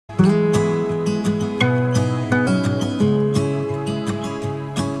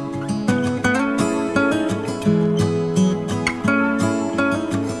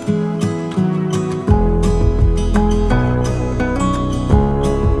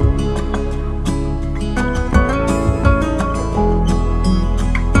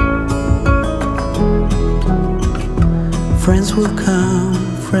Friends will come,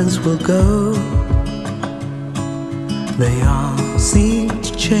 friends will go. They all seem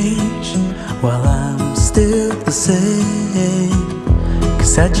to change while I'm still the same.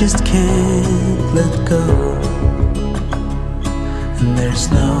 'Cause I just can't let go. And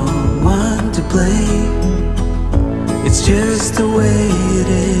there's no one to blame. It's just the way it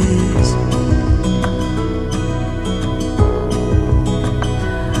is.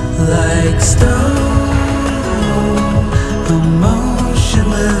 Like stone,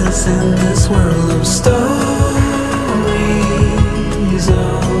 emotionless in this world of stories.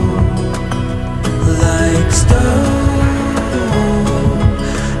 Oh, like stone,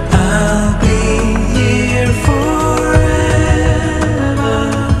 I'll be here forever,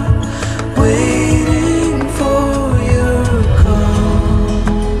 waiting for your call.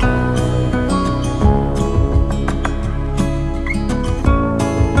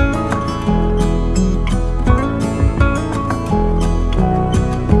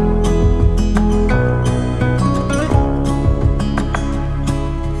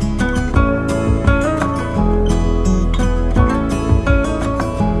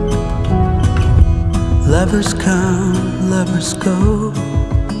 Lovers come, lovers go,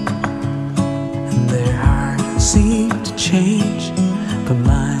 and their hearts seem to change, but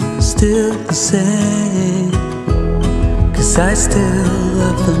mine's still the same. 'Cause I still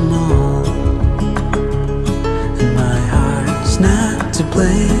love them all, and my heart's not to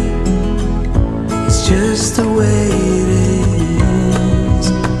blame. It's just the way it is.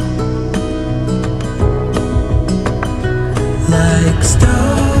 Like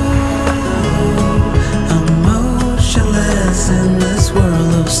stone, emotionless in this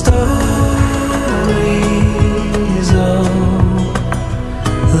world of stories. Oh,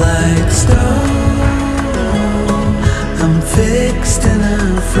 like stone, I'm fixed in a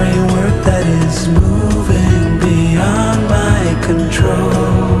framework that is moving beyond my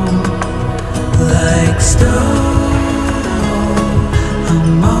control. Like stone,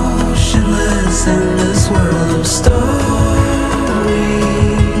 emotionless in this world of stories.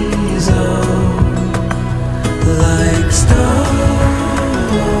 Oh, like stone,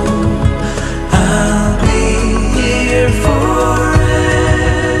 I'll be here forever,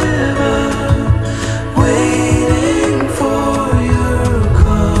 waiting for your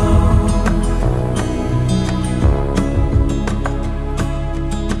call.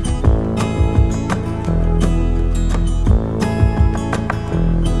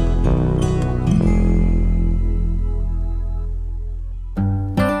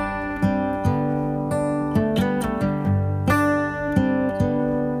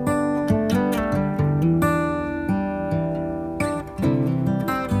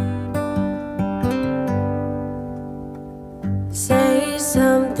 Say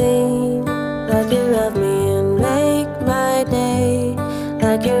something like you love me and make my day,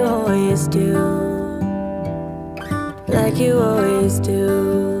 like you always do, like you always do.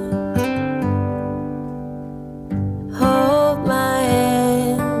 Hold my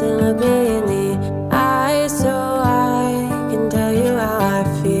hand and look me in the eyes so I can tell you how I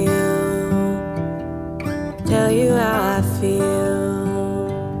feel, tell you how I feel.